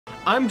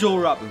I'm Joel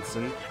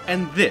Robinson,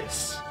 and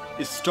this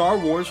is Star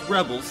Wars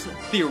Rebels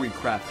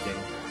Theorycrafting.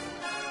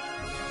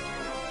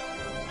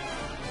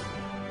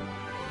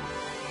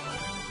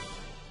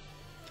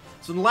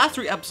 So in the last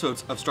 3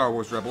 episodes of Star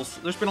Wars Rebels,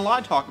 there's been a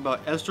lot of talk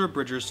about Ezra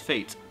Bridger's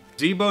fate.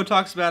 Zebo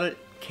talks about it,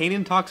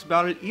 Kanan talks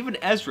about it, even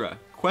Ezra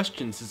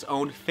questions his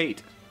own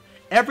fate.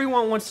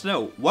 Everyone wants to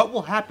know what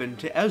will happen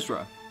to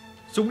Ezra.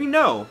 So we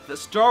know that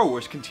Star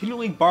Wars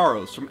continually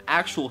borrows from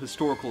actual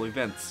historical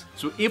events.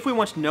 So if we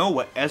want to know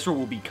what Ezra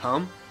will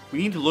become, we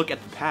need to look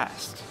at the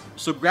past.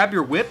 So grab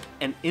your whip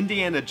and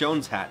Indiana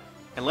Jones hat,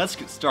 and let's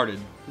get started.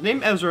 The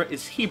name Ezra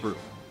is Hebrew,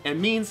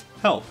 and means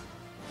help.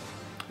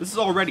 This is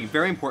already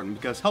very important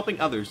because helping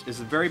others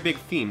is a very big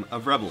theme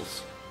of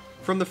Rebels.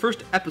 From the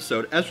first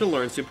episode, Ezra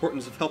learns the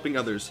importance of helping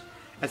others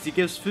as he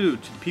gives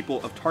food to the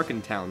people of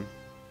Tarkin Town.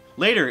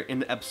 Later in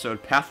the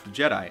episode Path of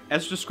the Jedi,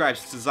 Ezra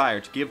describes his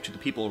desire to give to the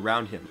people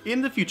around him.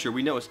 In the future,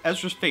 we know it's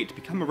Ezra's fate to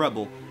become a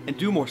rebel and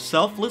do more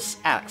selfless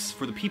acts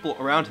for the people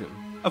around him.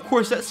 Of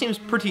course, that seems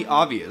pretty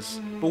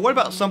obvious, but what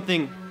about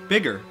something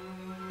bigger?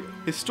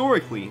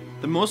 Historically,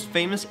 the most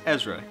famous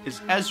Ezra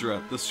is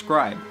Ezra the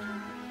Scribe.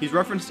 He's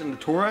referenced in the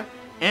Torah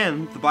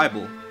and the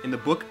Bible in the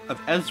book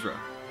of Ezra.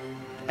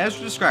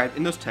 Ezra described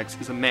in those texts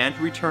is a man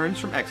who returns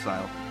from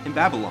exile in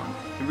Babylon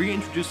and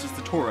reintroduces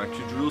the Torah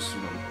to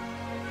Jerusalem.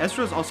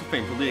 Ezra is also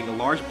famed for leading a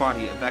large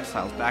body of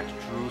exiles back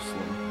to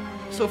Jerusalem.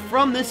 So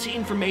from this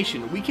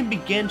information, we can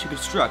begin to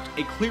construct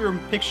a clearer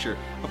picture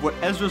of what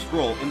Ezra's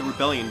role in the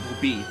rebellion will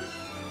be.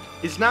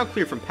 It's now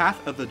clear from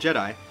Path of the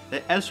Jedi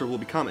that Ezra will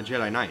become a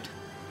Jedi Knight.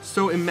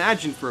 So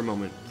imagine for a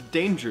moment the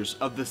dangers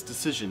of this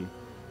decision.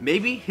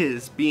 Maybe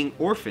his being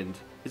orphaned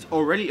is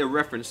already a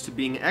reference to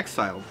being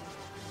exiled,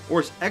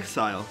 or his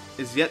exile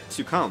is yet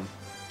to come.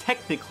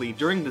 Technically,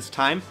 during this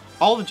time,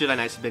 all the Jedi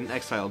Knights have been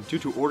exiled due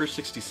to Order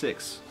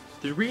 66.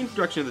 The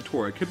reintroduction of the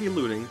Torah could be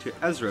alluding to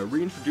Ezra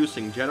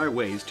reintroducing Jedi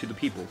ways to the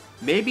people.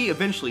 Maybe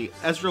eventually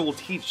Ezra will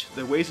teach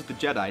the ways of the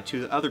Jedi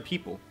to the other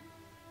people.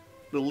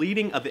 The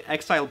leading of the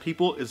exiled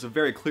people is a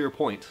very clear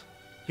point.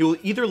 He will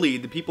either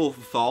lead the people of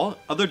Thal,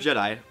 other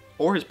Jedi,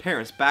 or his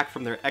parents back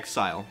from their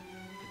exile.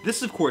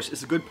 This, of course,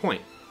 is a good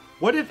point.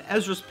 What if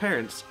Ezra's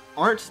parents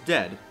aren't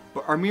dead,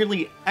 but are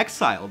merely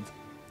exiled?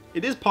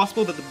 It is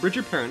possible that the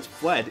Bridger parents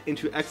fled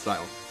into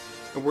exile,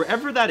 and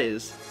wherever that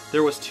is,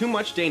 there was too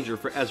much danger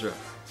for Ezra,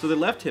 so they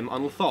left him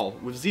on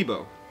Lothal with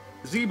Zebo.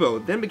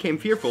 Zebo then became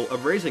fearful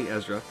of raising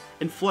Ezra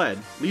and fled,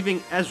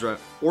 leaving Ezra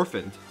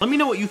orphaned. Let me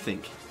know what you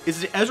think.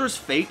 Is it Ezra's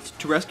fate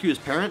to rescue his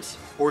parents,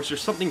 or is there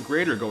something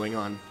greater going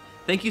on?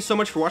 Thank you so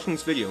much for watching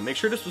this video. Make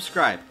sure to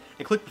subscribe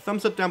and click the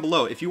thumbs up down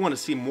below if you want to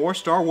see more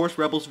Star Wars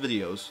Rebels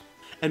videos.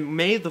 And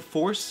may the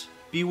Force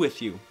be with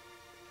you.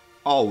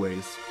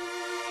 Always.